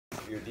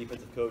you're a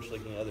defensive coach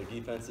looking at other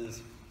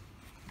defenses,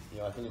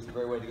 I think it's a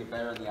great way to get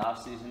better in the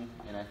off season.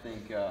 And I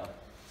think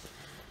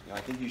I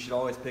think you should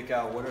always pick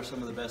out what are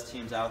some of the best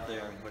teams out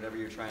there and whatever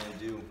you're trying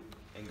to do,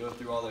 and go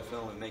through all their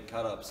film and make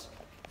cut-ups.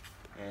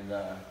 And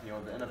the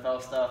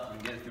NFL stuff, you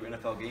can get it through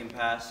NFL Game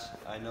Pass.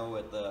 I know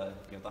at the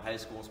the high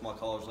school and small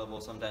college level,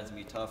 sometimes it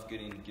can be tough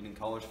getting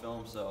college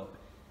film. So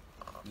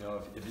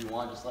if you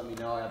want, just let me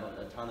know. I have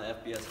a ton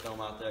of FBS film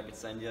out there I could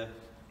send you.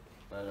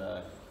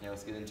 But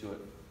let's get into it.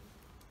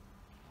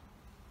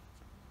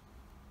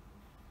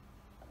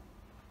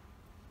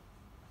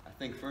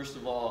 I think first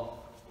of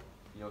all,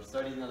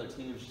 studying other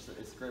teams,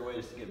 it's a great way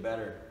just to get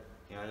better.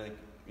 I think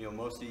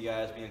most of you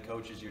guys being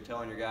coaches, you're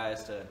telling your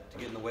guys to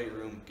get in the weight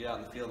room, get out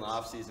in the field in the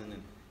off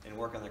season, and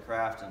work on their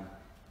craft. And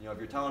if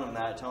you're telling them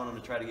that, telling them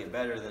to try to get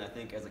better, then I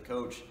think as a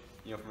coach,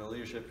 from a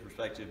leadership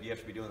perspective, you have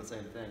to be doing the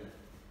same thing.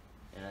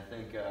 And I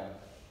think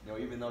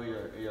even though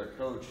you're a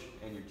coach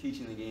and you're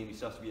teaching the game, you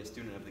still have to be a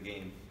student of the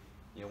game.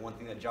 One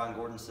thing that John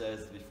Gordon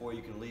says, before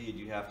you can lead,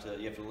 you have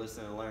to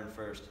listen and learn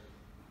first.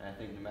 And I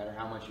think no matter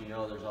how much you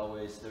know, there's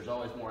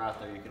always more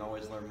out there. You can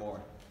always learn more.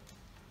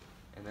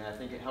 And then I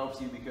think it helps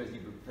you because you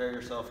prepare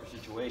yourself for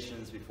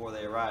situations before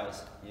they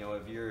arise.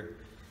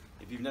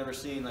 If you've never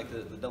seen like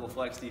the double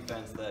flex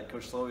defense that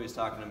Coach Slowey is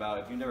talking about,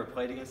 if you've never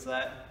played against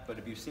that, but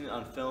if you've seen it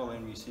on film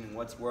and you've seen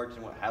what's worked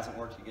and what hasn't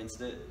worked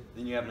against it,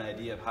 then you have an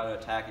idea of how to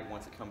attack it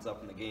once it comes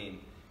up in the game.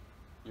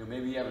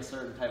 Maybe you have a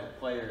certain type of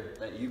player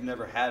that you've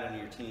never had on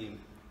your team,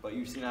 but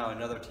you've seen how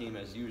another team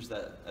has used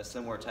a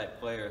similar type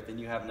player, then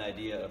you have an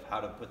idea of how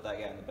to put that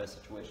guy in the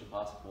best situation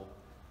possible.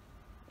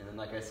 And then,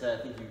 like I said,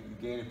 I think you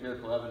gain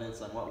empirical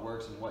evidence on what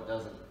works and what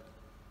doesn't.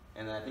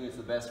 And I think it's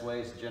the best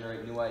ways to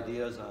generate new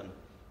ideas on,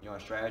 on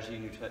strategy,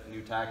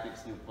 new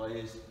tactics, new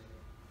plays.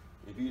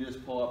 If you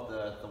just pull up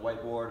the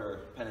whiteboard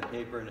or pen and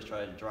paper and just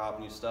try to draw up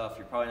new stuff,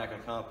 you're probably not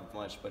going to come up with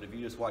much. But if you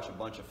just watch a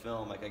bunch of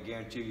film, like I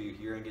guarantee you,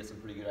 you're going to get some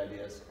pretty good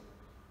ideas.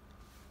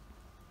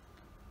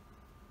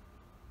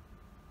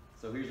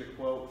 So here's a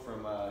quote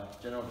from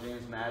General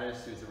James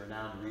Mattis, who's a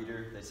renowned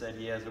reader. They said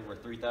he has over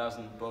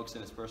 3,000 books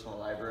in his personal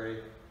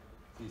library.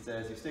 He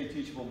says, "You stay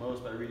teachable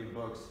most by reading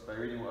books, by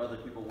reading what other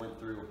people went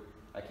through.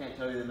 I can't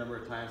tell you the number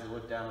of times I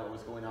looked down at what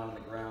was going on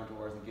the ground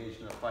or was engaged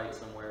in a fight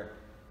somewhere,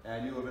 and I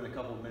knew within a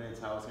couple of minutes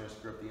how I was going to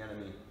screw up the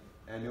enemy.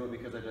 And I knew it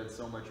because I'd done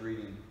so much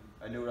reading.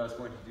 I knew what I was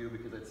going to do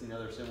because I'd seen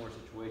other similar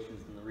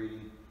situations in the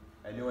reading.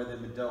 I knew I'd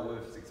been dealt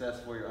with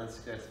successfully or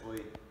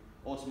unsuccessfully.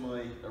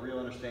 Ultimately, a real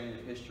understanding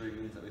of history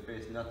means that we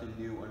face nothing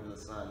new under the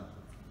sun."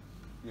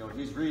 When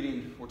he's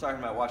reading, we're talking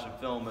about watching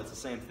film, but it's the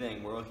same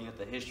thing. We're looking at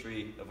the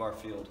history of our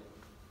field.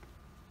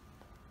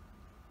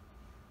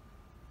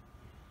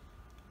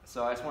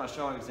 So I just want to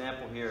show an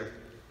example here,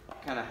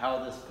 kind of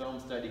how this film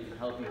study can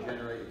help you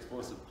generate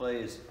explosive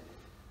plays.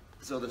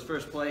 So this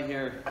first play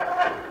here,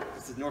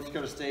 this is North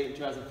Dakota State in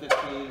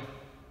 2015.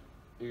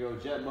 You go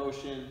jet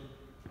motion,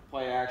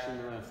 play action,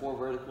 we're running 4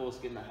 verticals,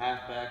 getting the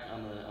halfback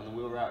on the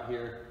wheel route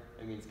here.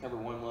 It means cover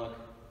 1 look.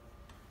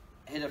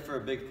 Hit it for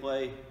a big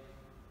play.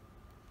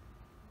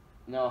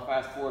 Now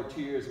fast forward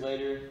 2 years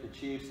later, the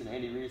Chiefs and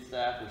Andy Reid's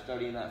staff are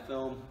studying that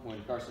film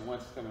when Carson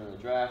Wentz is coming in the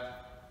draft.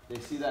 They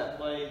see that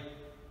play,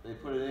 they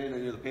put it in,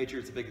 and the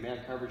Patriots, a big man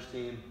coverage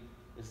team.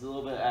 It's a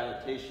little bit of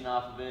adaptation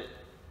off of it.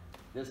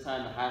 This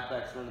time the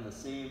halfback's running the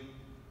seam,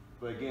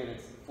 but again,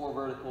 it's 4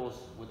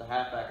 verticals with the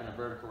halfback in a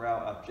vertical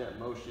route off jet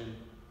motion.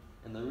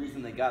 And the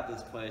reason they got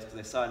this play is because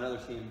they saw another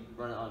team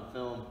run it on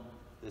film.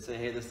 They say,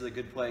 hey, this is a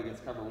good play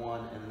against cover 1,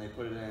 and then they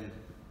put it in,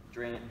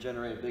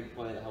 generate a big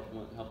play to help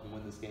them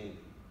win this game.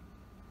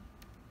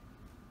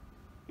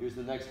 Here's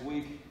the next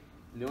week.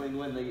 New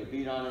England, they get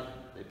beat on it.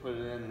 They put it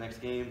in the next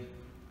game.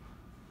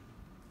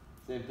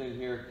 Same thing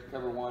here,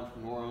 cover 1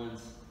 from New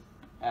Orleans,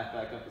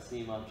 halfback up the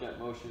seam off jet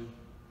motion.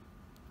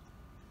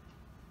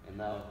 And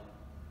now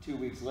 2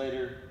 weeks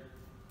later,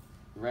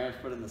 the Rams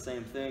put in the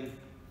same thing.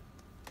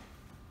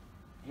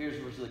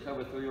 Here's the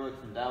cover 3 look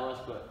from Dallas,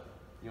 but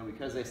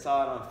because they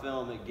saw it on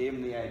film, it gave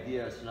them the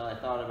idea. So now they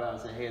thought about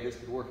it and said, hey, this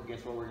could work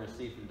against what we're going to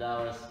see from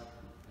Dallas.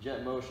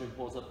 Jet motion,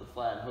 pulls up the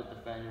flat and hook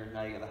defender, and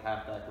now you got the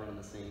halfback running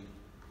the seam.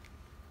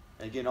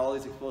 And again, all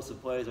these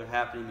explosive plays are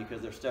happening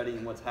because they're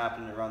studying what's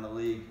happening around the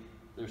league.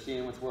 They're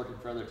seeing what's working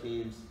for other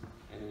teams,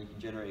 and then you can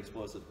generate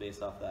explosives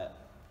based off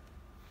that.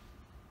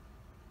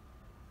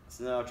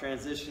 So now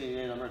transitioning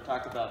in, I'm going to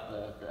talk about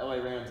the LA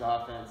Rams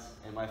offense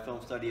and my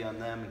film study on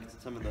them and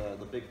some of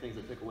the big things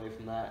I took away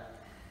from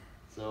that.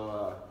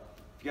 So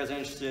if you guys are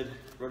interested,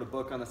 I wrote a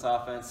book on this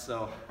offense,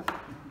 so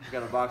I've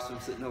got a box of them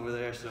sitting over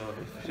there, so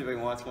if anybody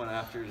wants one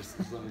after, just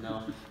let me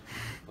know.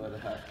 But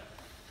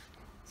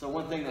so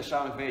one thing that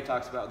Sean McVay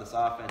talks about with this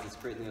offense is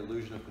creating the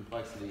illusion of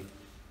complexity.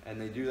 And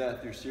they do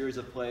that through a series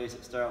of plays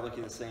that start out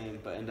looking the same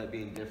but end up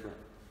being different.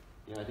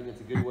 I think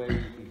it's a good way you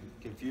can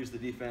confuse the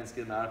defense,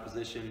 get them out of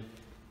position.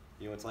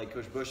 It's like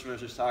Coach Bushman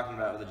was just talking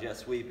about with the jet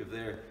sweep. If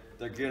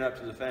they're gearing up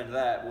to defend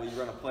that, well, you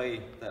run a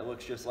play that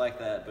looks just like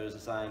that, but is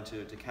designed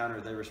to counter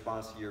their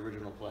response to your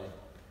original play.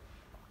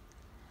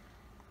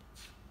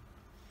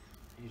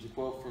 use a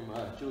quote from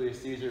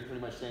Julius Caesar, pretty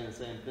much saying the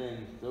same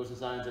thing. Those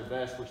designs are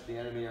best which the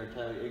enemy are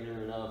entirely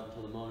ignorant of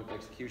until the moment of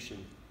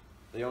execution.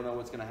 They don't know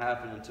what's going to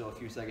happen until a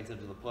few seconds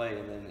into the play,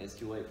 and then it's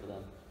too late for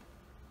them.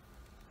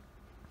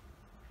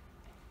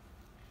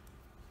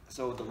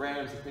 So with the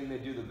Rams, the thing they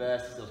do the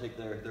best is they'll take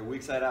their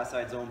weak side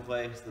outside zone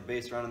play, it's the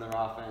base run in their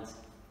offense.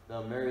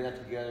 They'll marry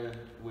that together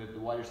with the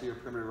wide receiver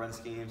perimeter run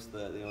schemes,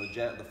 the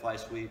jet, the fly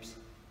sweeps,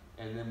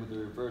 and then with the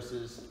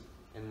reverses,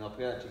 and they'll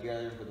pair that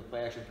together with the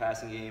play action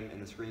passing game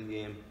and the screen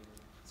game.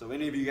 So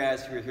any of you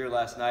guys who were here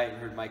last night and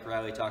heard Mike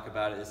Riley talk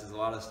about it, this is a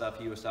lot of stuff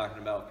he was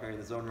talking about, pairing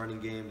the zone running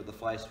game with the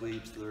fly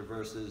sweeps, the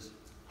reverses,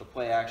 the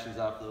play actions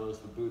off those,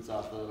 the boots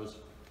off those.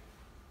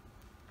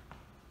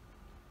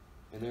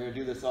 And they're going to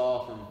do this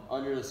all from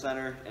under the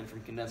center and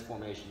from condensed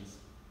formations.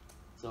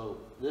 So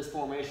this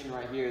formation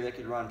right here, they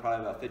could run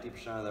probably about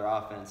 50% of their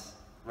offense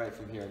right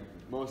from here.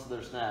 Most of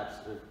their snaps,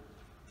 or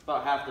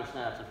about half their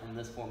snaps are from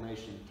this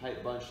formation.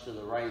 Tight bunch to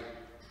the right,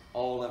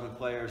 all 11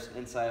 players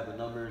inside of the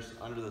numbers,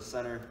 under the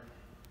center.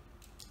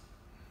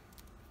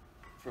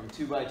 From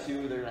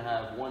 2x2, they're going to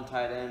have one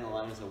tight end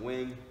aligned as a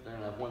wing. They're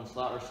going to have one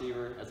slot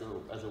receiver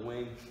as a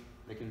wing.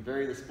 They can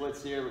vary the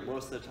splits here, but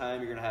most of the time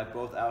you're going to have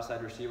both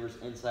outside receivers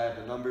inside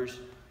the numbers.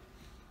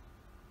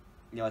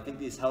 You know, I think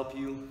these help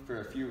you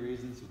for a few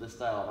reasons with this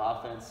style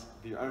of offense.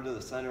 If you're under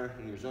the center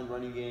in your zone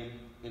running game,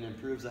 it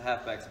improves the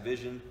halfback's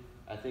vision.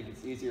 I think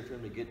it's easier for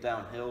him to get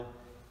downhill.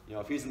 You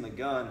know, if he's in the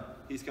gun,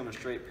 he's coming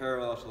straight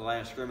parallel to the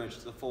line of scrimmage.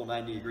 It's a full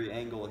 90-degree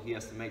angle he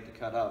has to make to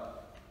cut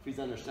up. If he's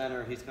under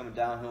center, he's coming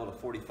downhill to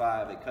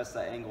 45. It cuts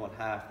that angle in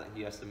half that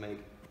he has to make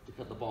to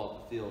cut the ball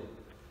up the field.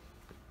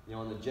 You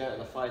know, in the jet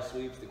and the fly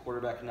sweeps, the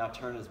quarterback can now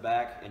turn his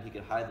back and he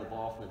can hide the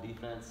ball from the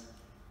defense.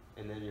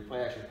 And then your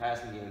play action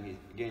passing game,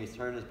 he's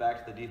turning his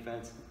back to the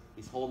defense,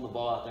 he's holding the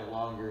ball out there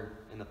longer,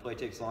 and the play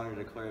takes longer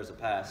to declare as a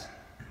pass.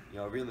 You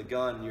know, if you're in the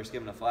gun and you're just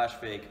giving a flash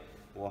fake,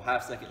 well,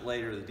 half second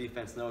later, the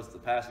defense knows it's a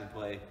passing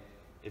play.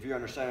 If you're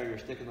under center, you're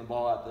sticking the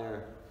ball out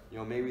there, you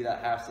know, maybe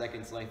that half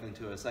second's lengthened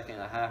to a second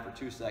and a half or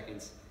 2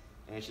 seconds,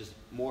 and it's just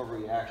more of a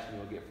reaction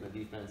you'll get from the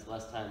defense,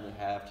 less time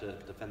they have to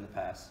defend the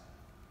pass.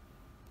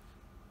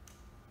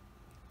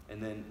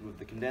 And then with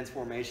the condensed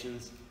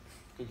formations,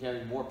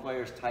 having more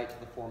players tight to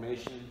the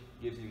formation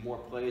gives you more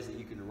plays that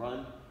you can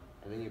run.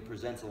 I think it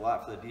presents a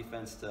lot for the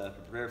defense to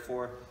prepare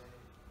for.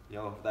 You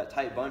know, that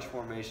tight bunch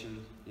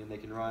formation, you know, they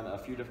can run a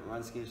few different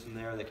run schemes from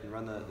there. They can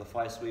run the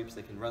fly sweeps,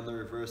 they can run the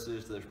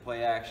reverses, there's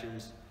play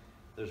actions,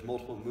 there's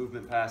multiple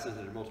movement passes,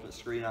 there's multiple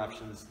screen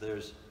options,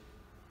 there's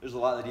a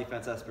lot the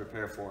defense has to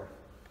prepare for.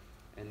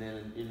 And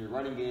then in your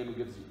running game,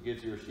 it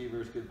gives your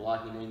receivers good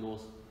blocking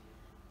angles.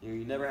 You know,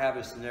 you never have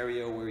a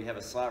scenario where you have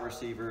a slot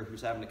receiver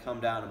who's having to come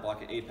down and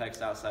block an apex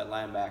outside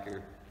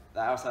linebacker. The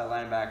outside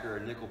linebacker or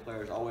nickel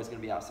player is always going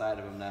to be outside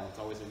of him now. It's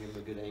always going to give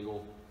him a good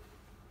angle.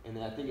 And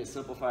then I think it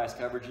simplifies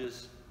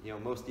coverages. You know,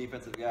 most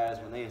defensive guys,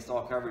 when they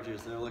install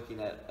coverages, they're looking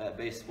at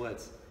base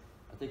splits.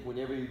 I think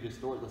whenever you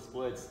distort the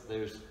splits,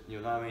 there's, you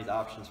know, not many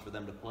options for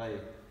them to play.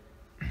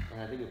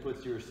 And I think it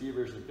puts your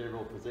receivers in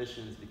favorable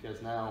positions because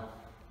now,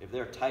 if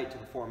they're tight to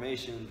the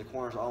formation, the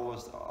corner's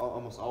almost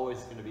always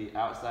going to be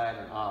outside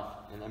and off,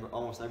 and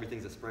almost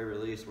everything's a spray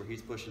release where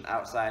he's pushing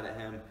outside at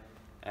him,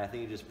 and I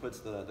think it just puts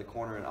the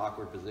corner in an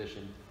awkward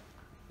position.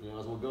 You know,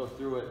 as we'll go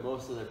through it,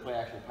 most of their play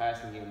action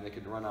passing game, they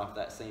can run off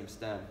that same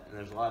stem, and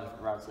there's a lot of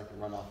different routes they can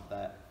run off of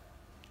that.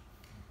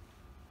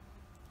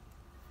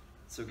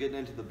 So getting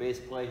into the base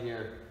play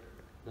here,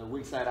 the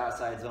weak side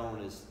outside zone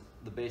is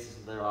the basis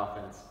of their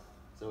offense.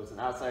 So it's an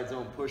outside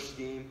zone push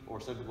scheme, or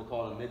some people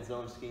call it a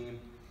mid-zone scheme.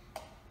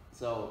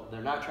 So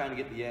they're not trying to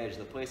get the edge.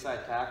 The play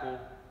side tackle,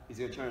 he's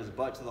going to turn his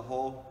butt to the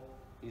hole.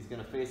 He's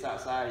going to face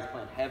outside. He's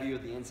playing heavy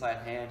with the inside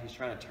hand. He's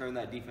trying to turn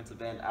that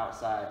defensive end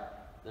outside.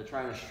 They're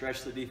trying to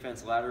stretch the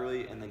defense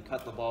laterally and then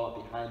cut the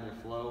ball behind their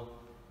flow.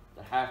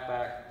 The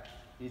halfback,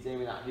 he's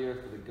aiming out here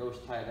for the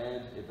ghost tight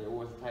end. If there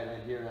was a tight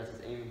end here, that's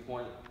his aiming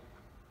point.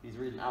 He's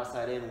reading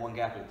outside in one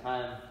gap at a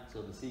time.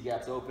 So the C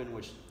gap's open,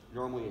 which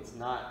normally it's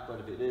not, but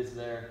if it is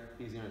there,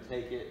 he's going to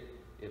take it.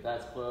 If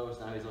that's closed,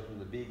 now he's looking at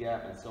the B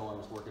gap and so on,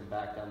 just working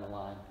back down the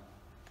line.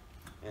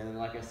 And then,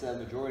 like I said,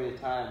 majority of the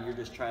time, you're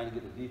just trying to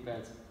get the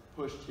defense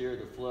pushed here,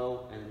 the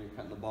flow, and you're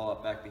cutting the ball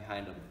up back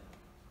behind them.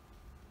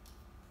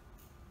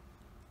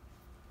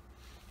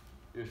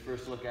 Here's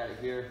first look at it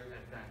here.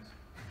 Thanks.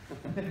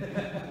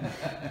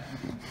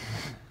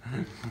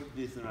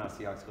 Decent amount of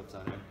Seahawks clips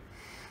on here.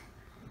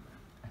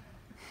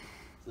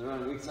 So they're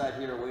on the weak side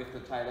here, away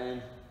from the tight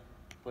end.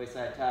 Play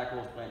side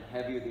tackles, playing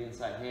heavy with the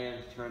inside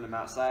hand, turn them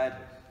outside.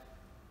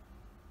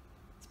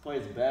 This play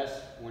is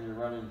best when you're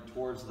running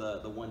towards the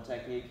one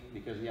technique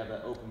because you have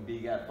that open B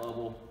gap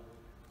bubble.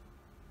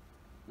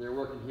 They're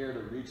working here to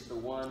reach the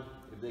one.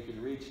 If they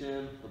can reach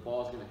him, the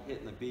ball's going to hit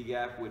in the B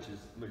gap, which is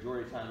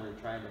majority of the time we're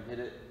trying to hit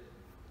it.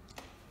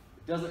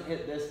 It doesn't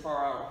hit this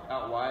far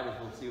out wide, as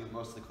we'll see with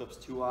most of the clips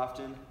too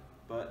often,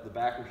 but the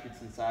backer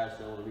shoots inside,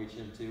 so able to reach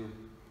him too.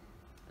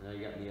 And now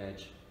you got the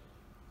edge.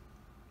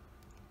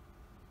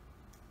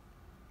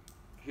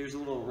 Here's a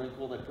little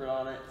wrinkle they put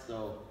on it.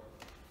 So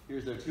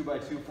here's their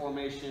 2x2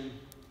 formation.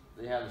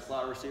 they have the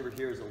slot receiver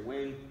here as a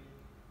wing.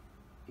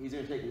 He's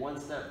going to take one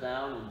step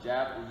down and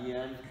jab at the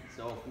end.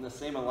 So from the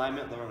same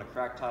alignment, they're on a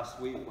crack toss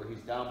sweep where he's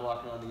down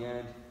blocking on the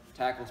end,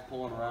 tackle's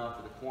pulling around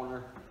for the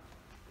corner.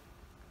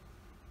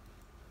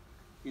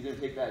 He's going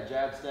to take that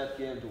jab step,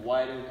 get him to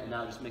widen, and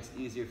now it just makes it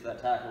easier for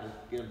that tackle to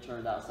get him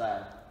turned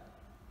outside.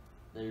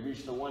 They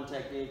reach the one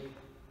technique,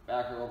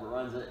 backer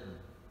overruns it, and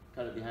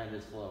cut it behind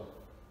his flow.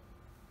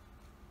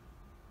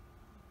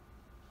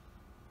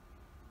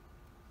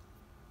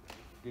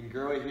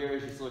 Gurley here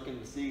is just looking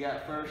at the C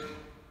gap first.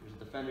 There's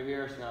a defender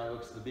here, so now he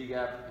looks at the B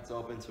gap, it's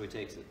open, so he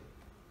takes it.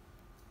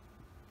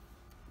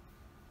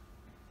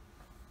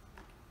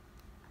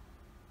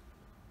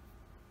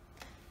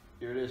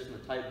 Here it is from the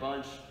tight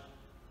bunch.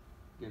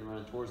 Again,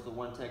 running towards the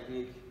one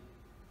technique.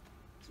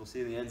 So we'll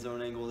see the end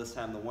zone angle. This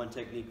time the one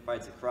technique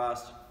fights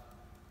across.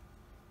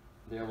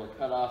 They're able to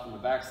cut off on the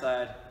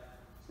backside.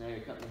 So now you're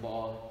cutting the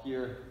ball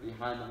here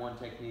behind the one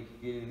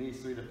technique, getting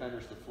these three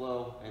defenders to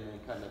flow, and then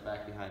cutting it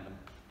back behind them.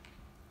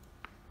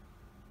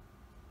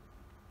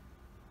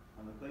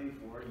 On the play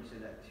before, you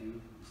said that too.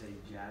 You say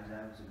jabs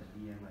out, so the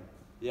DM like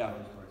yeah.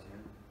 goes towards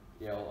him.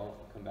 Yeah, I'll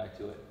come back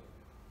to it.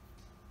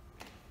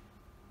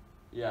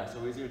 Yeah,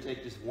 so he's going to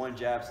take just one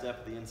jab step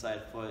at the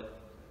inside foot,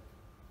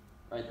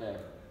 right there,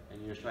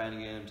 and you're just trying to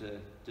get him to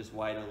just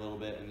widen a little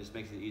bit, and just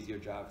makes it an easier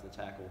job for the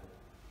tackle.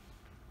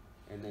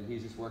 And then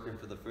he's just working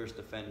for the first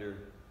defender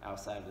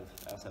outside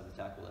the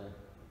tackle there.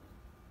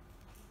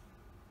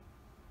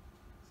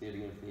 See it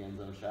again for the end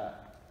zone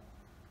shot.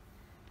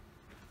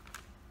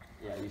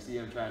 Yeah, you see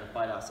him trying to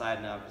fight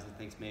outside now because he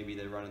thinks maybe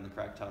they're running the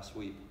crack toss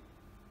sweep.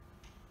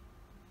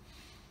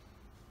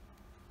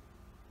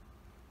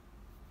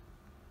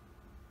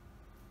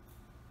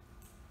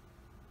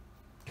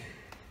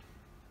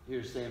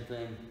 Here's the same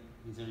thing.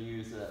 He's going to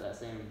use that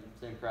same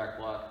crack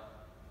block.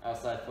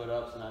 Outside foot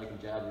up, so now he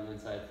can jab the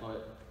inside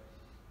foot.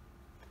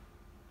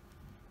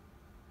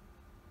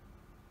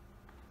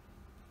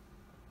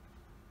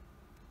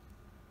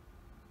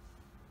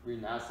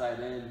 Reading outside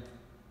in.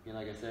 Again,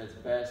 like I said, it's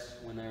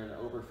best when they're in the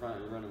over front,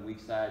 you're running weak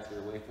side, so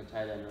they're away from the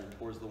tight end, running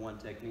towards the one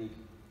technique.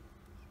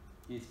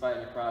 He's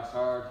fighting across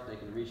hard. They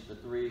can reach the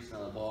three, so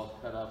now the ball's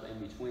cut up in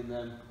between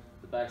them.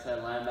 The backside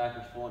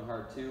linebacker's pulling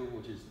hard too,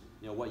 which is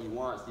what you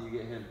want, so you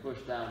get him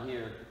pushed down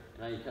here, and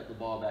now you cut the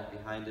ball back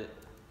behind it.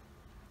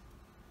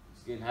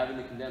 So again, having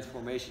the condensed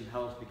formation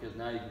helps because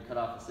now you can cut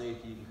off the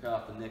safety, you can cut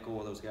off the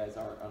nickel, those guys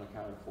aren't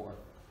unaccounted for.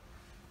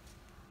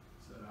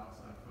 So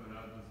outside foot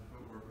up, does the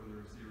footwork for the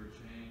receiver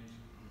change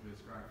with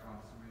this crack toss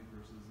sweep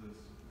versus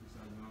this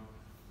inside zone?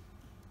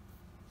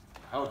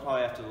 I would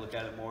probably have to look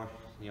at it more.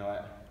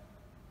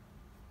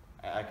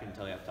 I couldn't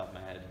tell you off the top of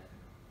my head.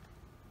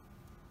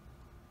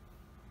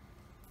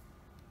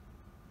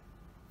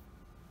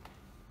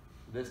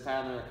 This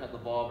time they're going to cut the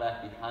ball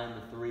back behind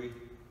the three.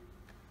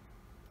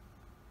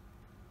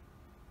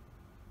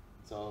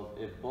 So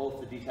if both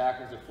the D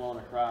tackles are flowing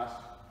across,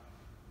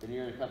 then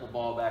you're going to cut the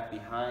ball back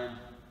behind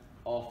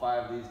all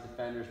five of these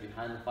defenders,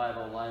 behind the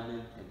 5-0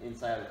 lineman, and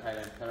inside of the tight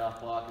end cutoff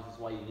block. This is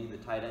why you need the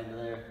tight end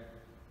there.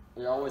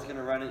 They're always going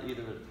to run it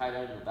either with the tight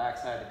end on the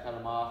backside to cut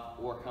him off,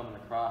 or coming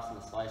across in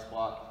the slice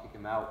block to kick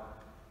him out.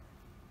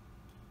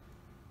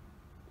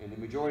 And the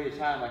majority of the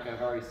time, like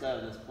I've already said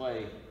in this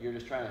play, you're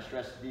just trying to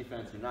stretch the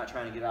defense. You're not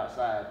trying to get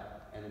outside,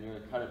 and then you're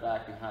going to cut it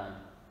back behind.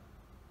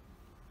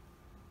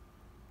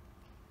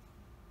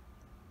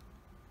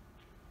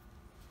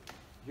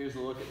 Here's a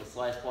look at the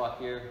slice block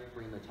here,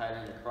 bringing the tight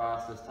end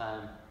across. This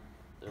time,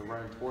 they're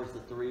running towards the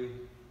three.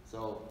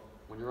 So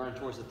when you're running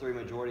towards the three,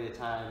 majority of the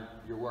time,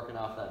 you're working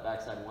off that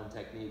backside one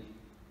technique.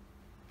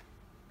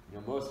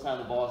 Most of the time,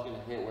 the ball is going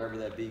to hit wherever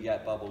that B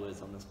gap bubble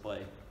is on this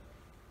play.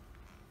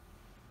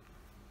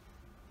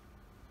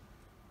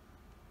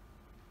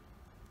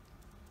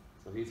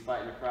 So he's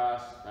fighting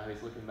across. Now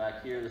he's looking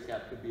back here. This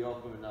gap could be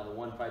open, but now the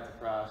one fights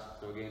across.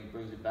 So again,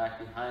 brings it back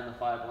behind the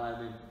 5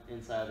 linemen,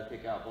 inside the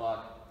kick-out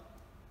block.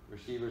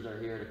 Receivers are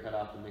here to cut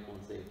off the nickel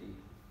and safety.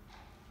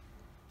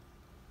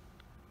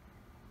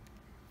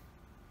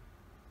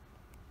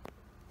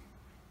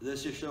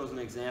 This just shows an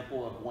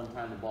example of one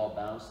time the ball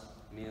bounced.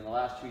 In the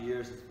last 2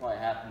 years, it's probably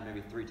happened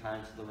maybe 3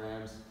 times to the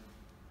Rams.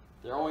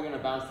 They're only going to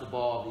bounce the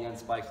ball if the end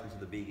spikes into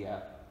the B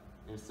gap.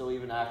 And still,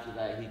 even after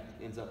that, he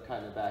ends up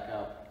cutting it back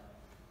up.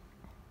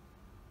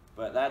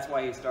 But that's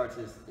why he starts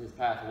his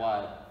path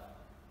wide.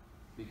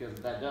 Because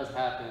if that does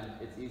happen,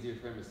 it's easier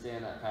for him to stay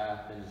on that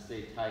path than to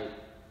stay tight,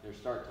 or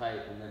start tight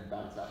and then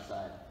bounce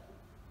outside.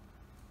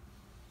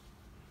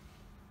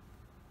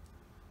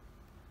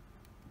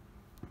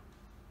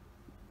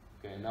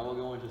 Okay, now we'll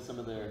go into some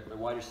of their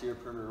wide receiver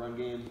perimeter run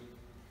game.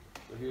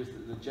 So here's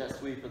the jet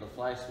sweep or the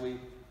fly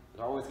sweep.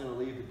 They're always going to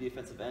leave the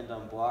defensive end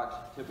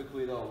unblocked.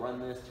 Typically, they'll run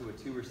this to a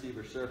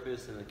 2-receiver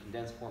surface in a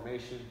condensed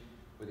formation,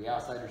 where the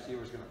outside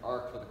receiver is going to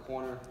arc for the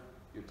corner.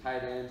 Your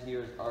tight end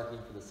here is arcing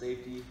for the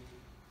safety.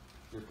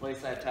 Your play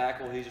side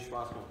tackle, he's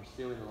responsible for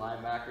stealing the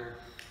linebacker.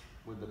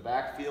 With the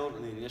backfield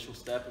and the initial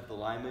step of the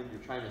lineman,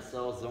 you're trying to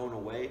sell zone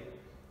away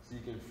so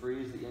you can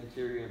freeze the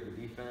interior of the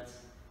defense.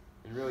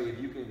 And really, if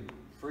you can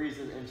freeze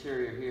the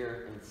interior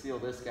here and seal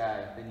this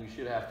guy, then you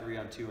should have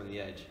 3-on-2 on the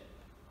edge.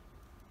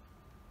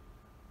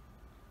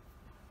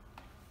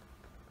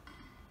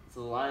 So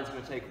the line's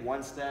going to take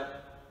one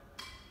step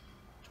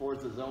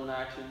towards the zone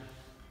action,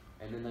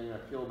 and then they're going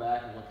to peel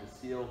back and look to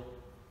seal.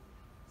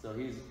 So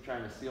he's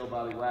trying to seal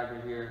Bobby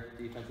Wagner here,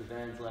 defensive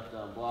ends left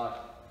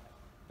unblocked.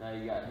 Now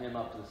you got him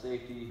up to the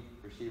safety,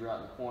 receiver out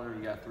in the corner,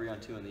 you got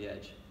 3-on-2 on the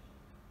edge.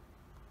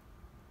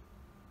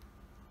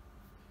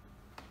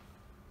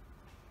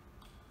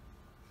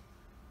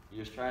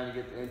 You're just trying to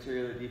get the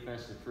interior of the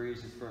defense to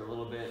freeze just for a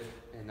little bit,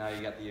 and now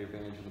you got the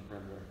advantage in the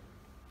perimeter.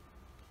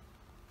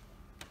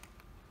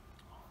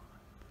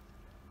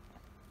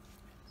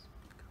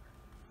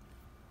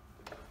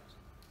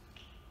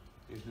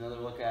 Here's another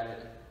look at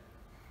it.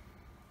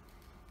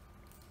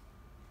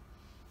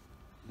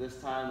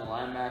 This time the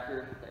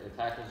linebacker that the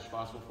tackle is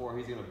responsible for,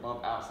 he's going to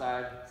bump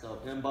outside. So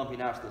if him bumping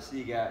out to the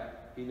C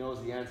gap, he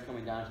knows the end's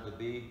coming down to the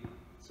B,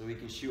 so he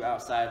can shoot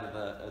outside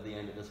of the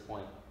end at this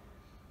point.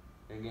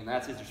 And again,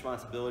 that's his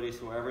responsibility,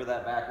 so wherever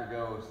that backer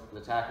goes, the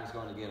tackle's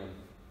going to get him.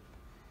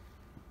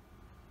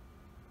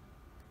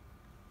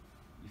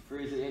 You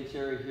freeze the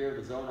interior here,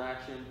 the zone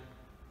action.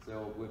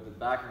 So with the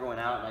backer going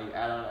out, now you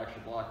add on an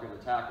extra blocker in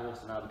the tackle,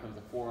 so now it becomes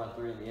a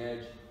 4-on-3 on the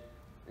edge.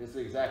 And this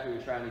is exactly what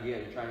you're trying to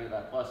get. You're trying to get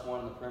that +1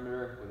 on the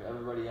perimeter, with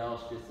everybody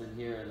else just in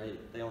here, and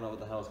they don't know what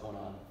the hell's going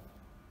on.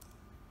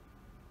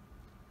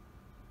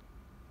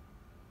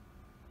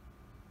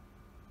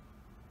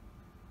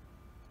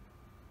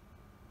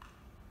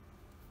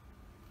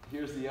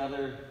 Here's the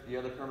other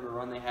perimeter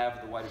run they have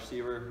with the wide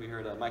receiver. We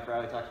heard Mike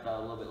Riley talked about it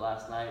a little bit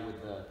last night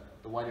with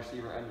the wide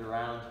receiver end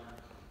around.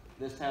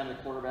 This time the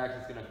quarterback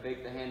is going to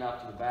fake the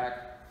handoff to the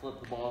back, flip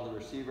the ball to the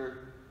receiver.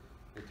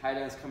 The tight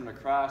end's coming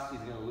across. He's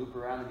going to loop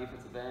around the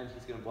defensive end.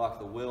 He's going to block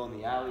the Will in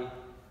the alley.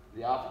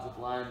 The offensive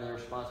line, they're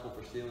responsible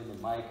for sealing the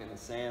Mike and the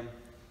Sam.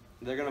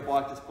 They're going to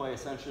block this play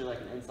essentially like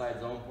an inside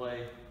zone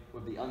play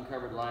with the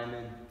uncovered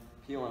lineman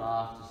peeling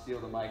off to steal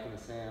the Mike and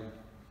the Sam.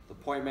 The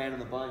point man in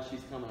the bunch,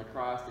 he's coming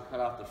across to cut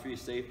off the free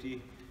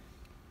safety.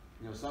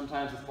 You know,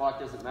 sometimes this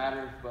block doesn't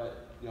matter,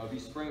 but you know, if you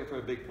spring it for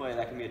a big play,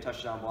 that can be a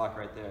touchdown block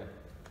right there.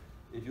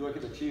 If you look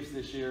at the Chiefs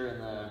this year in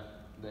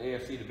the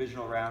AFC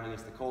divisional round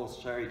against the Colts,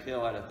 Tyreek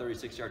Hill had a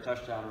 36-yard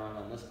touchdown run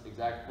on this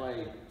exact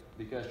play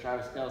because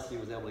Travis Kelce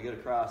was able to get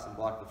across and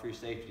block the free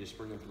safety to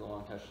spring him for the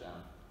long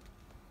touchdown.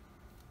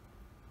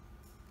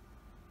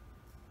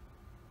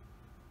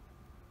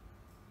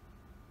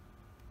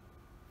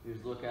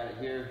 Here's a look at it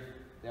here.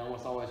 They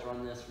almost always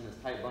run this from this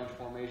tight bunch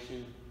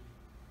formation.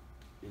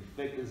 You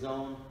fake the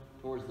zone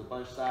towards the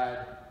bunch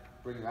side,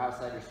 bring your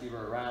outside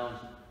receiver around,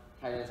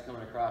 tight end's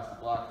coming across the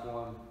block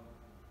for him,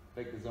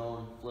 fake the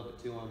zone, flip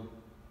it to him,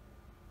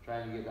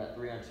 trying to get that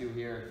 3-on-2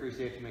 here. Free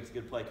safety makes a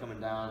good play coming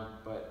down,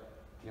 but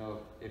you know,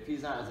 if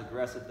he's not as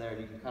aggressive there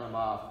and you can cut him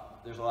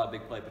off, there's a lot of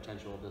big play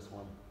potential with this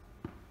one.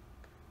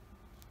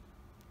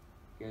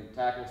 Again,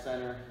 tackle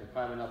center, they're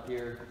climbing up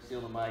here,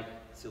 seal the Mike,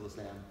 seal the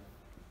Sam.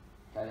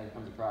 Tight end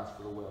comes across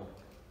for the Will.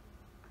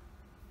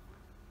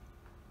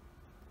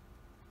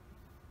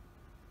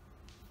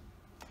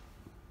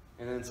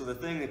 And then, so the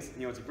thing that's,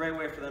 you know, it's a great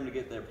way for them to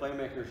get their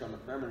playmakers on the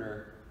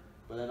perimeter,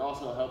 but it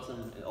also helps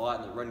them a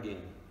lot in the run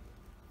game.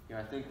 You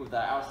know, I think with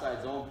that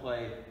outside zone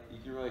play, you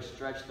can really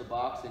stretch the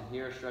box in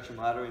here, stretch them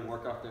laterally and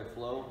work off their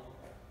flow.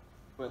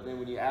 But then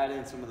when you add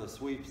in some of the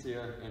sweeps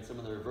here and some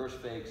of the reverse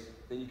fakes,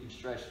 then you can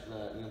stretch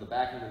the, you know, the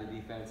back end of the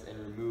defense and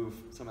remove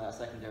some of that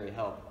secondary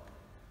help.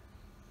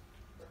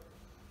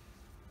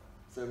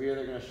 So here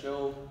they're going to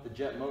show the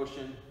jet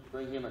motion,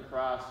 bring him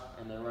across,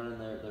 and they're running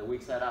their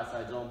weak side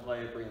outside zone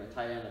play, bringing the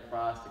tight end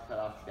across to cut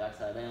off the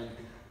backside end.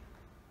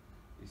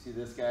 You see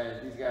these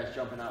guys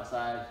jumping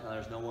outside. Now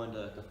there's no one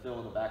to fill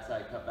in the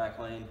backside cutback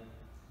lane.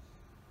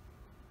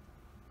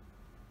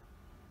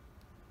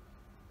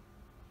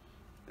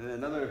 And then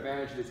another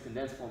advantage of these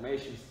condensed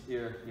formations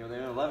here, you know,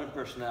 they're in 11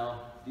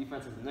 personnel,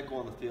 defense is nickel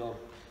on the field.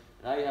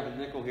 Now you have a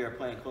nickel here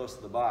playing close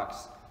to the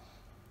box.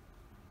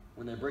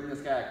 When they bring this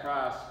guy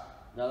across,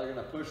 now they're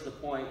going to push the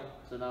point,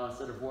 so now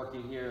instead of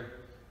working here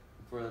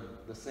for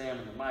the Sam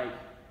and the Mike,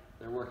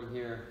 they're working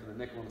here for the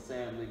nickel and the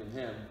Sam, leaving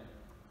him.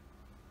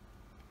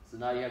 So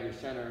now you have your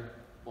center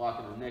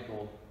blocking the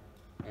nickel,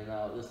 and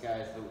now this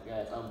guy's the guy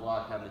that's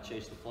unblocked having to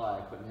chase the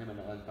flag, putting him in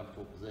an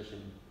uncomfortable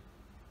position.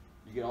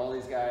 You get all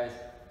these guys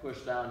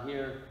pushed down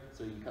here,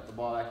 so you can cut the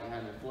ball back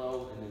behind their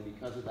flow, and then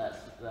because of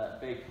that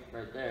fake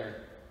right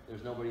there,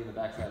 there's nobody in the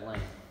backside lane.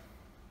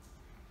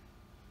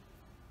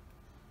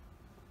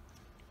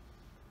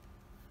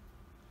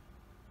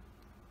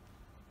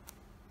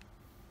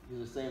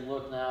 Use the same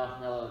look now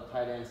the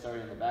tight end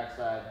starting on the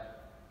backside.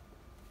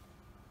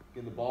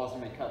 Again, the ball's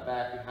going to be cut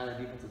back behind the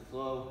defensive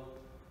flow.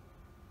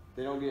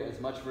 They don't get as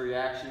much of a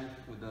reaction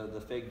with the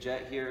fake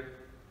jet here,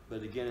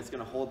 but again, it's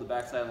going to hold the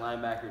backside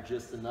linebacker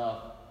just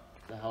enough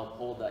to help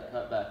hold that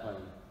cutback lane.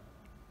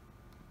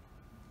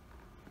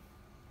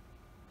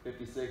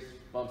 56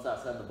 bumps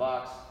outside the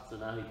box, so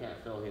now he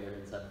can't fill here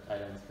inside the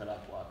tight end's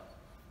cutoff block.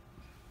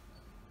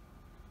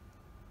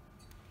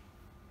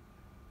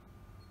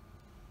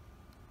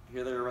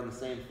 Here they're gonna run the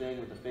same thing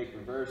with the fake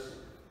reverse.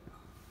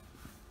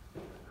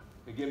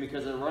 Again,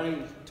 because they're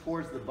running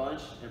towards the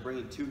bunch and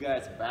bringing two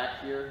guys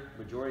back here,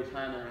 majority of the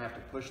time they're gonna have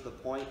to push the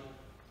point,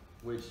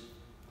 which,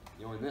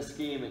 you know, in this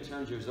scheme, it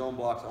turns your zone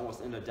blocks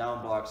almost into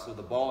down blocks, so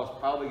the ball is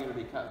probably gonna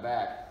be cut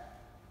back,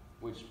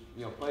 which,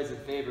 you know, plays in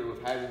favor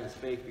with having this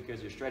fake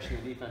because you're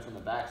stretching the defense on the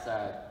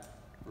backside,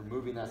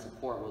 removing that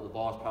support where the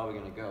ball is probably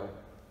gonna go.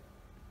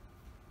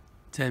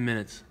 10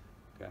 minutes.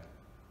 Okay.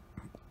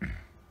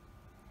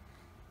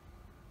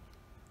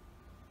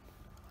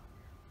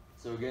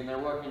 So again, they're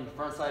working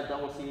front side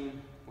double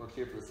team, works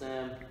here for the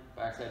Sam,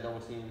 backside double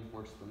team,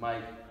 works for the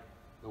Mike.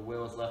 The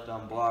Will is left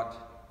unblocked.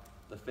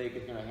 The fake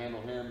is gonna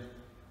handle him.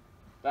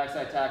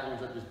 Backside tackle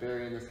ends up just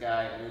burying this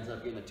guy and ends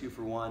up getting a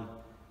 2-for-1.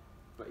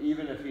 But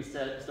even if he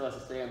still has to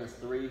stay on this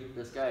 3,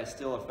 this guy is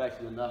still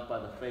affected enough by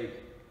the fake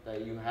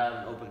that you have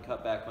an open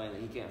cutback lane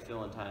that he can't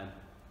fill in time.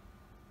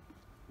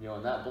 You know,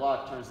 and that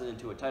block turns it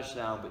into a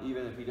touchdown, but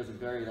even if he doesn't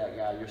bury that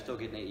guy, you're still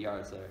getting 8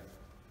 yards there.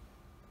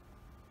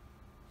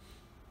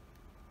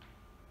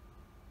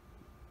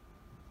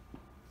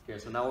 Okay,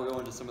 so now we'll go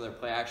into some of their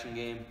play action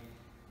game.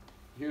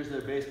 Here's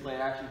their base play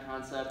action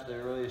concept.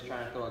 They're really just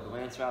trying to throw a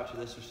glance route to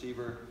this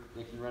receiver.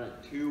 They can run it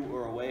to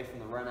or away from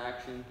the run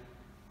action.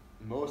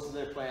 Most of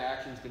their play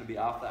action is going to be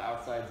off the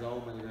outside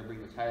zone, and they're going to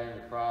bring the tight end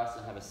across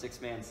and have a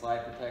 6-man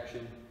slide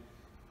protection.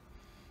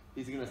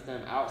 He's going to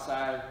stem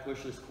outside,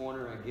 push this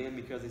corner again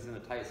because he's in a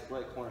tight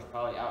split. Corner's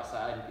probably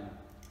outside. You can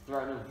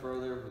threaten him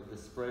further with the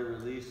spray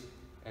release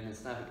and then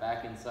snap it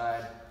back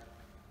inside.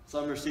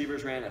 Some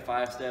receivers ran at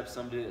 5 steps,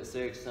 some did it at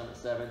 6, some at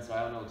 7, so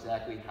I don't know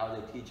exactly how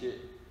they teach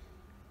it.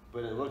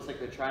 But it looks like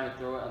they're trying to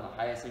throw it on the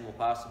highest angle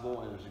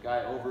possible, and there's a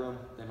guy over him,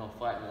 then he'll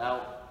flatten it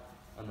out.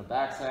 On the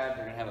backside,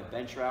 they're going to have a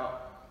bench route.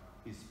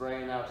 He's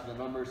spraying out to the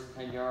numbers,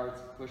 10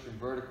 yards, pushing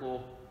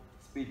vertical,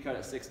 speed cut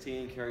at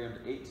 16, carry him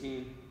to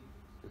 18.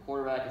 The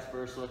quarterback is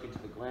first looking to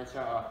the glance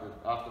route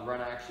off the run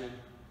action.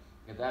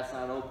 If that's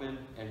not open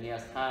and he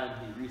has time,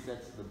 he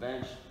resets to the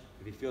bench.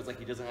 If he feels like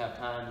he doesn't have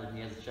time, then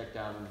he has to check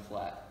down in the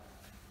flat.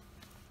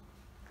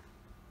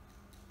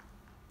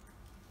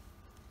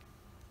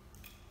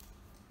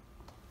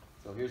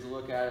 So here's a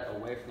look at it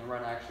away from the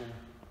run action.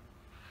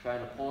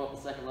 Trying to pull up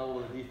the second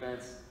level of the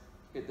defense,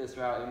 hit this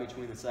route in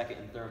between the second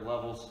and third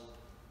levels.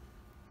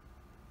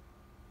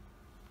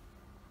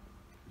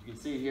 You can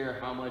see here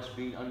how much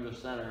being under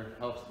center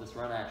helps this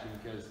run action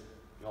because,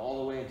 you know,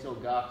 all the way until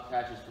Goff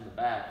catches from the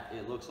back,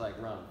 it looks like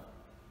run.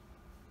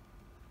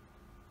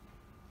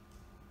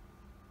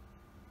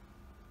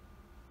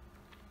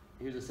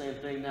 Here's the same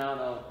thing now.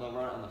 They'll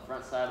run it on the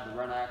front side of the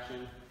run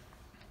action.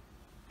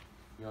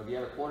 You know, if you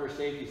have a quarter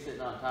safety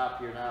sitting on top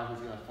here now, he's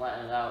going to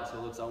flatten it out so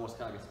it looks almost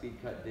kind of like a speed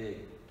cut dig.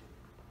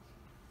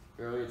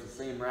 Earlier, it's the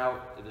same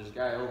route. If there's a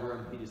guy over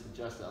him, he just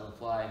adjusts it on the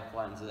fly and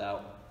flattens it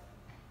out.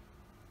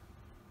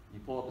 You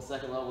pull up the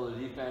second level of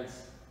the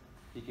defense,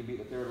 he can beat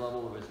the third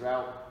level of his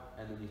route,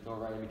 and then you throw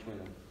right in between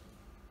them.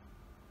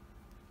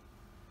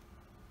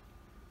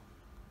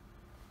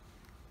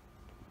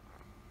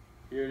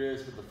 Here it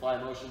is with the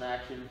fly motion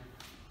action.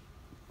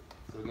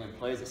 So again,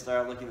 plays that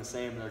start looking the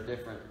same, they're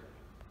different.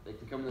 They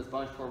can come to this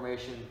bunch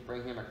formation,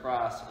 bring him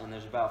across, and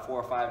there's about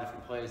 4 or 5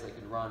 different plays they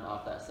can run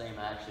off that same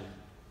action.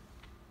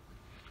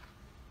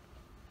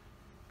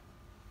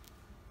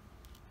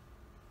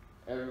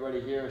 Everybody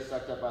here is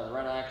sucked up by the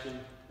run action.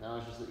 Now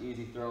it's just an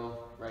easy throw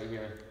right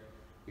here.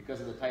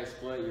 Because of the tight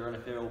split, you're in a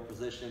favorable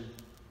position.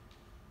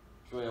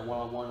 It's really a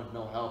one-on-one with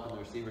no help, and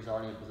the receiver's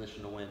already in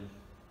position to win.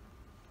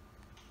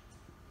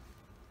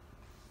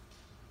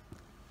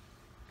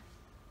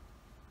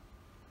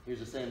 Here's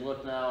the same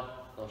look now.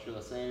 They'll show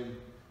the same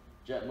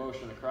jet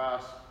motion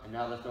across, and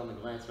now they're throwing the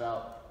glance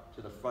route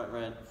to the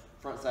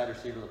front side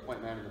receiver, the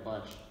point man in the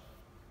bunch.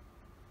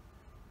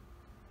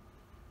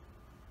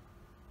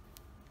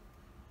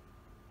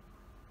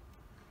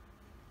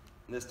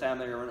 And this time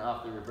they're going to run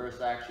off the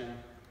reverse action.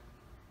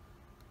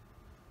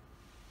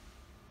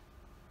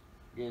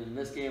 Again, in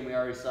this game we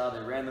already saw they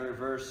ran the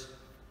reverse.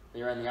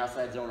 They ran the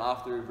outside zone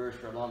off the reverse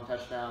for a long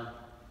touchdown.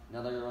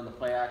 Now they're going to run the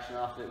play action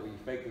off it where you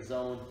fake the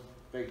zone,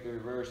 fake the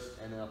reverse,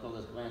 and then they'll throw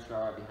this glance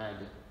route right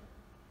behind it.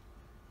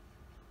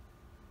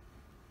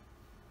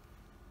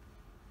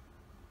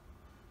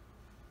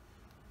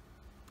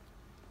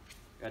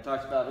 I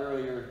talked about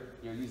earlier,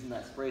 using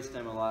that spray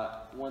stem a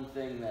lot. One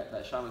thing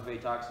that Sean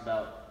McVay talks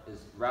about is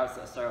routes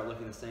that start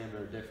looking the same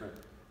but are different.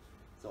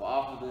 So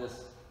off of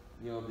this,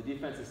 the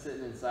defense is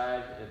sitting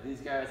inside. If these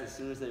guys, as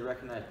soon as they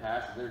recognize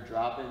pass, if they're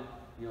dropping,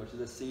 to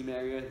this seam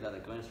area that the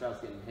glance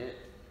route's getting hit,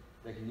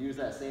 they can use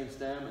that same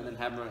stem and then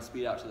have them run a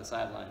speed out to the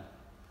sideline.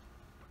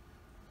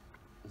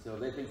 So if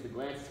they think the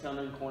glance is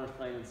coming, corner's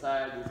playing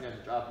inside, these guys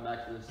are dropping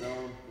back to the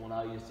zone. Well,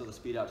 now you still the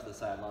speed out to the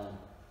sideline.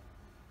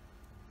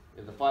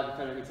 If the flat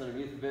defender gets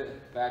underneath of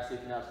it, back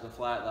safety out to the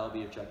flat, that'll be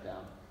your check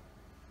down.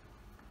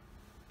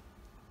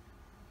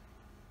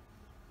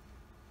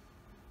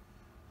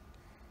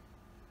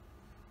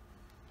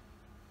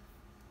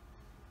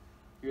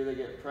 Here they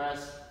get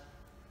pressed.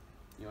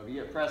 You know, if you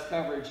get press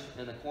coverage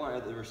and the corner,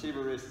 the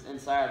receiver is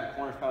inside, the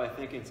corner's probably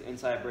thinking it's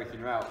inside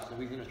breaking route. So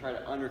he's going to try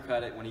to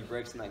undercut it when he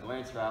breaks in that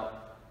glance route.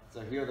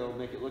 So here they'll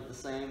make it look the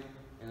same,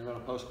 and then run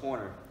a post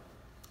corner.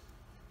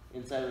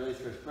 Inside release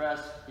for his press,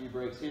 he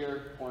breaks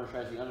here, corner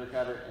tries the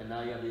undercutter, and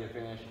now you have the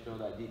advantage to throw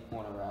that deep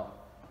corner route.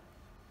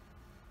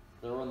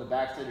 They'll run the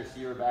backside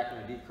receiver back in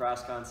a deep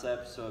cross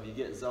concept, so if you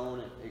get zone,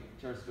 it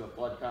turns into a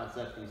flood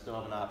concept, and you still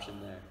have an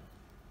option there.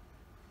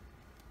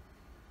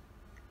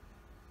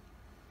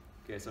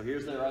 Okay, so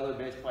here's their other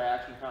base play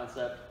action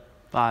concept.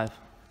 5.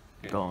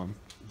 Okay. Go on.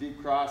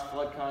 Deep cross,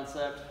 flood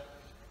concept.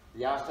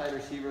 The outside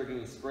receiver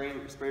getting spray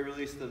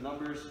release the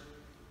numbers.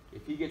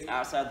 If he gets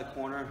outside the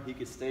corner, he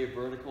could stay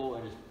vertical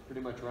and just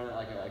pretty much run it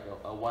like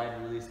a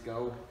wide release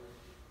go.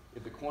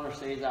 If the corner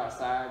stays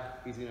outside,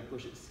 he's going to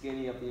push it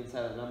skinny up the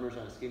inside of the numbers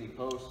on a skinny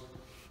post.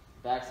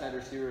 Backside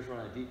receivers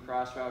run a deep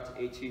cross route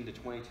to 18 to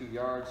 22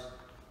 yards.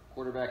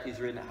 Quarterback, he's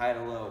reading it high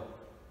to low,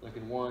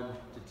 looking 1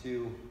 to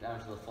 2 down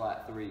to the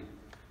flat 3.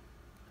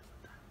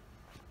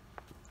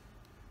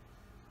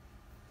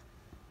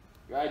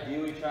 You're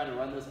ideally trying to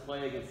run this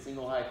play against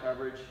single high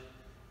coverage,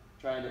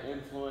 trying to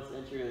influence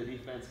interior of the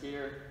defense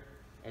here,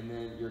 and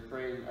then you're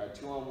creating a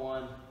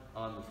 2-on-1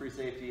 on the free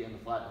safety and the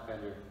flat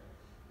defender.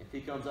 If he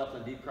comes up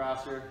on deep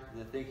crosser,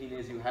 the thinking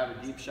is you have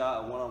a deep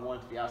shot, a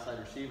 1-on-1 to the outside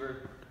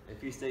receiver.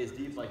 If he stays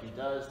deep like he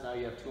does, now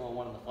you have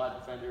 2-on-1 on the flat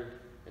defender.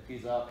 If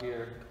he's up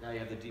here, now you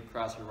have the deep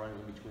crosser running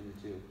in between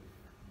the two.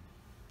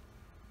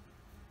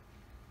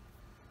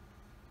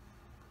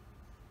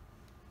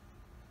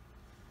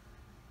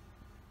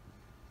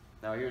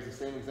 Now here's the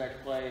same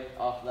exact play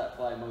off of that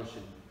fly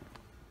motion.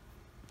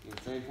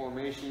 Same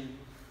formation,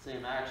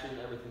 same action,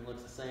 everything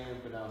looks the same,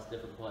 but now it's a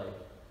different play.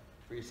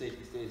 Free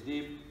safety stays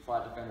deep,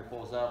 flat defender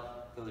pulls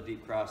up, throw the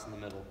deep cross in the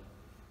middle.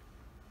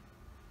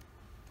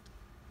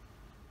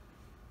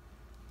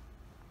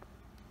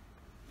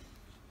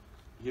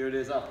 Here it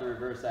is off the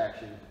reverse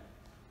action.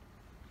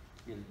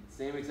 Again,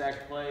 same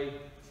exact play,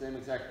 same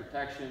exact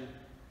protection.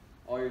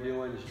 All you're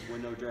doing is just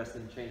window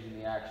dressing, changing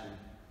the action.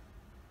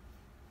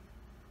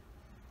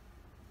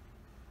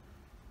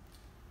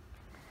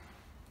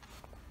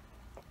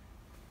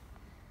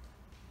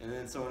 And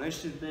then, so an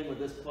interesting thing with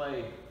this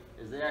play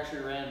is they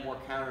actually ran more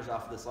counters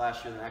off of this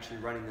last year than actually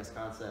running this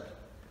concept.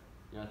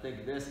 You know, I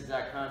think this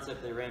exact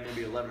concept they ran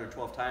maybe 11 or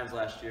 12 times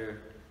last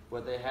year,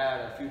 but they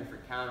had a few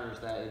different counters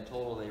that in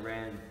total they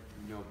ran,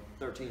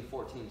 13,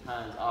 14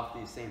 times off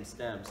these same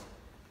stems.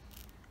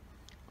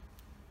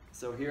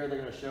 So here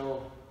they're going to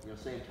show,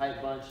 same tight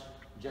bunch,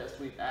 jet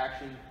sweep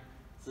action.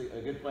 It's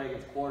a good play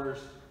against quarters.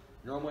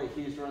 Normally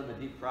he's running the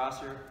deep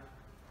crosser.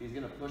 He's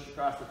going to push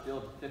across the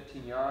field to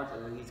 15 yards,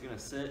 and then he's going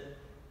to sit.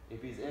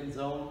 If he's in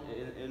zone,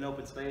 in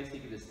open space, he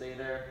can just stay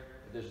there.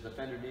 If there's a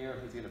defender near,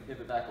 he's going to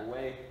pivot back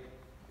away.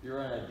 You're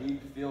on a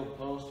deep field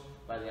post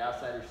by the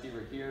outside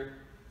receiver here.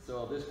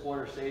 So this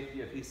quarter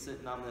safety, if he's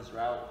sitting on this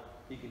route,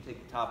 he can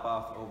take the top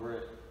off over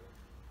it.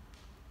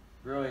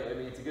 Really,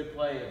 it's a good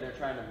play if they're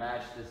trying to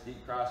match this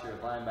deep crosser of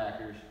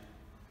linebackers.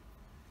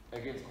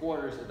 Against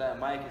quarters, if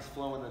that mic is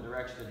flowing the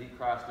direction the deep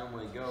cross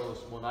normally goes,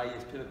 well, now you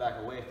just pivot back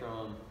away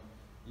from him.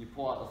 You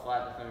pull out the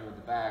flat defender with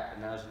the back,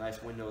 and now there's a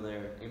nice window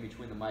there in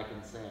between the mic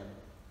and the sand.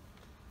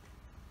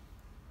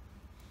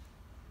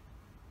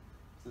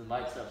 So the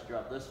mic steps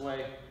drop this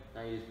way.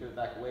 Now you just pivot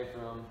back away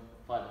from him.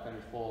 Flat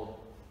defender's pulled.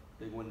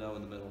 Big window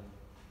in the middle.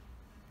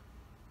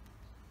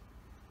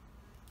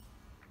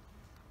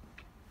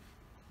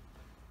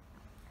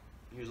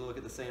 Here's a look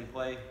at the same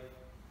play.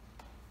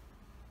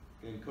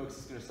 And Cooks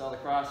is going to sell the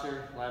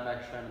crosser.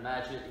 Linebacker's trying to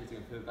match it. He's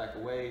going to pivot back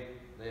away.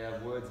 They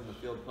have Woods in the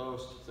field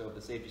post, so if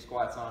the safety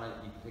squats on it,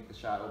 you can take the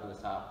shot over the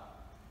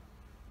top.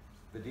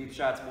 The deep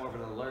shot's more of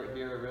an alert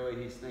here.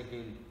 Really, he's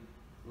thinking,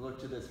 look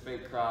to this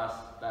fake cross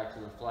back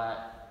to the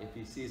flat. If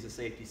he sees the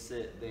safety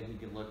sit, then he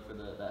can look for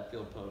that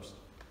field post.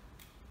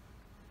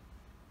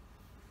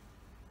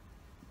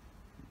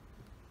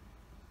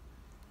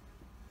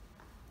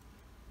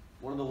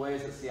 One of the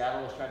ways that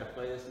Seattle has tried to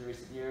play this in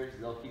recent years is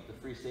they'll keep the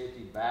free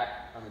safety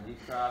back on the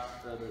deep cross,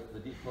 the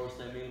deep post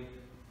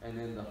and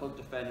then the hook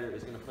defender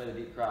is going to play the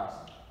deep cross.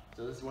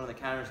 So this is one of the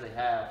counters they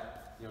have,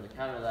 to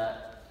counter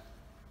that.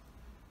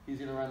 He's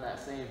going to run that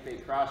same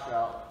fake cross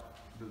route.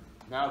 But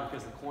now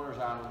because the corner's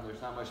on him,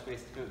 there's not much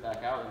space to pivot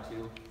back out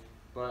into.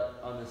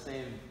 But on this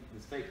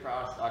fake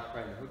cross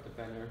occupying the hook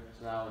defender,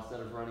 so now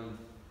instead of running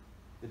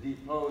the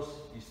deep post,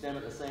 you stem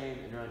it the same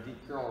and run a deep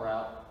curl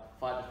route.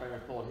 Flat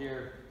defender pulled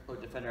here,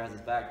 hook defender has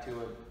his back to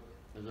it.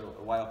 There's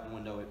a wide open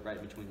window right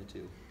in between the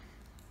two.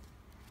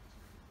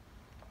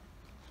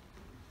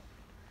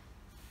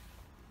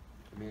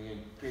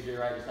 Again, KJ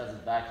Wright just has his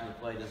back to the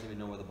play, doesn't even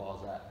know where the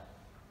ball's at.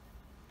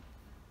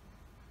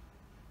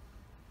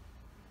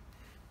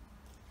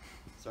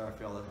 Sorry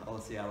for all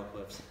the Seattle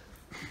clips.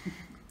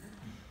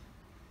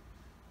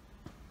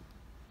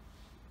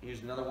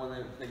 Here's another one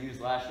that they used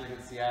last year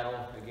against Seattle.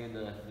 Again,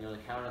 to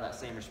counter that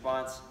same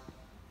response.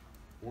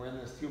 We're in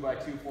this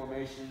 2x2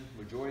 formation.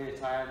 Majority of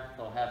the time,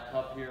 they'll have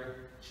Cup here,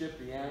 chip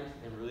the end,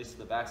 and release to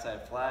the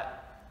backside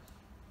flat.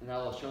 And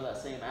now they'll show that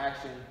same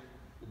action.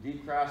 The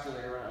deep crosser,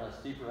 they're going to run at a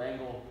steeper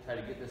angle, try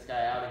to get this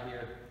guy out of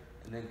here,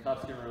 and then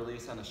Cup's going to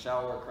release on a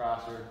shallower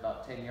crosser,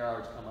 about 10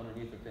 yards, come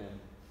underneath the pin.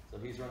 So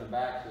he's running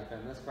back to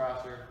defend this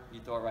crosser, you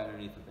throw it right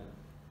underneath the pin.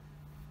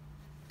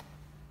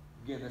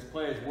 Again, this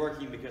play is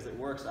working because it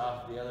works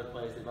off the other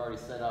plays they've already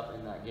set up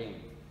in that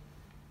game.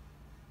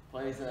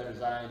 Plays that are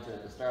designed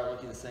to start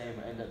looking the same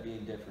but end up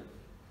being different.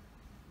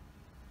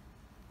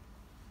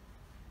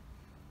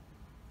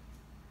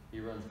 He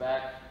runs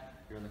back,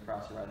 you run the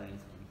crosser right underneath him.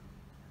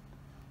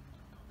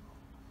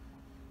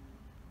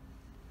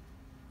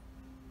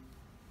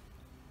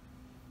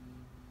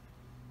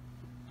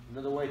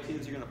 Another way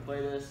teams are going to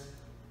play this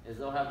is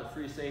they'll have the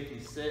free safety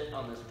sit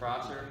on this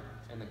crosser,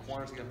 and the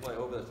corner's going to play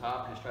over the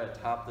top and just try to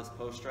top this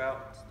post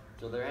route.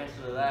 So their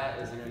answer to that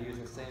is they're going to use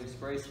the same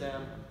spray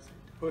stem,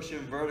 push him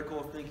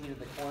vertical, thinking that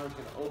the corner's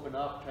going to open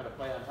up, try to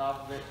play on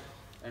top of it,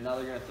 and now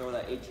they're going to throw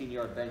that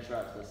 18-yard bench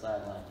route to the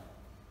sideline.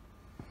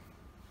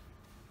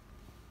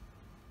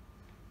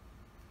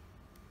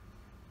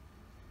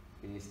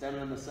 And he's stemming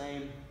them the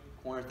same.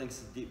 Corner thinks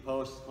it's a deep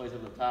post, plays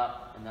over the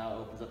top, and now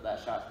opens up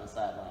that shot to the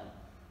sideline.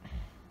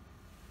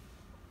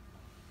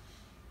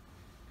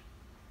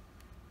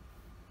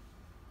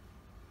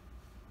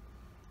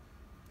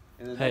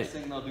 And the next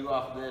thing they'll do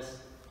off of this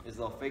is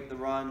they'll fake the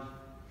run,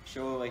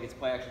 show like it's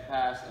play action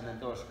pass, and then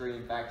throw a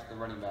screen back to the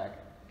running back.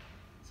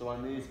 So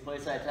on these, play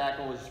side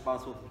tackle is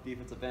responsible for the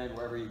defensive end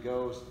wherever he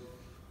goes.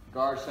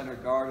 Guard, center,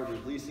 guard are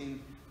releasing.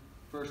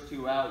 First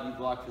two out, you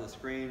block for the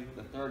screen.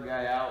 The third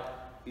guy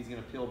out, he's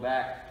going to peel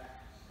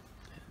back.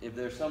 If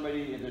there's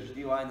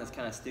D-line that's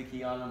kind of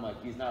sticky on him,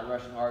 like he's not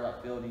rushing hard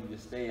upfield, you can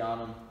just stay on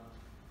him.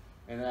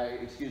 And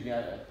then,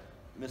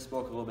 I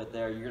misspoke a little bit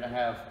there. You're going to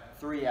have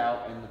 3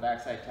 out, and the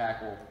backside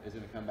tackle is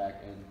going to come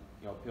back and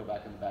peel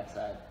back in the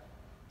backside.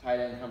 Tight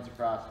end comes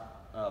across,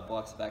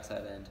 blocks the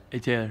backside end. Hey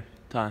Taylor,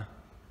 time.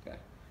 Okay.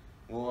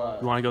 We'll,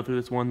 you want to go through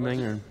this one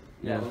thing, or?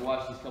 Yeah, we'll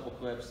watch these couple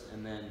clips,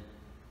 and then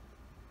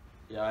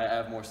I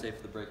have more safe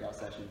for the breakout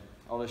session.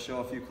 I'll just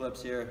show a few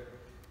clips here.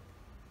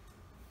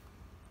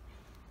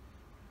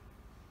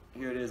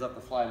 Here it is up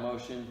the fly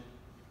motion.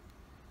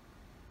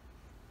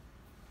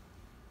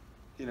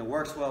 And it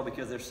works well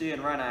because they're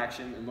seeing run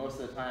action, and most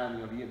of the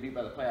time, if you get beat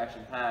by the play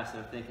action pass,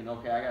 they're thinking,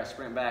 okay, I got to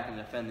sprint back and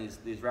defend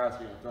these routes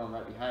here and throw them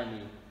right behind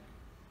me.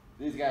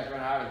 These guys run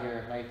out of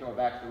here, now you throw it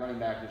back to the running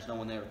back, there's no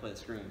one there to play the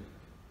screen.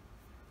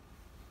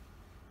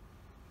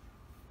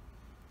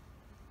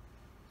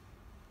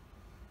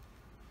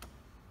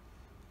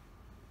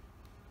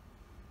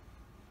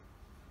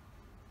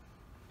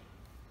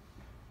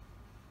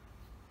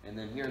 And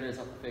then here it is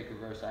up the fake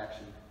reverse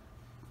action.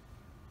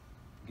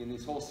 Again,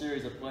 these whole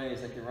series of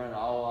plays, they can run it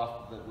all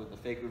off with the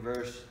fake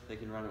reverse. They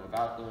can run it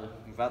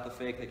without the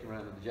fake. They can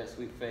run it with the jet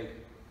sweep fake.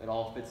 It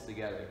all fits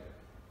together.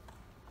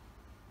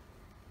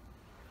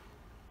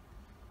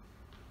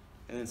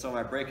 And then so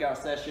my breakout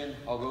session,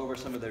 I'll go over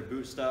some of their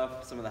boot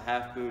stuff, some of the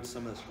half boots,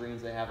 some of the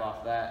screens they have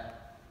off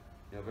that.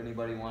 If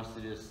anybody wants to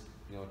just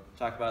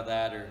talk about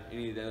that or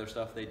any of the other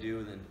stuff they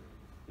do, then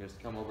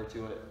just come over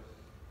to it.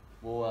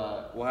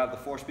 We'll have the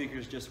 4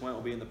 speakers just went.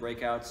 Will be in the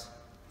breakouts.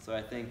 So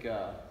I think.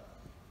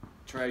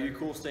 Trey, are you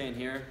cool staying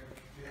here?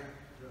 Yeah.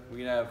 We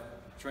can have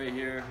Trey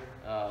here.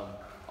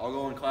 I'll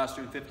go in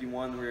classroom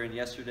 51 we were in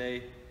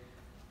yesterday.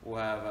 We'll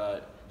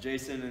have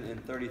Jason in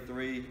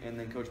 33, and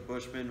then Coach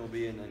Bushman will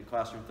be in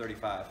classroom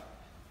 35.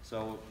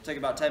 So we'll take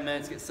about 10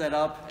 minutes, get set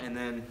up, and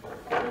then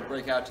we'll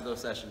break out to those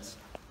sessions.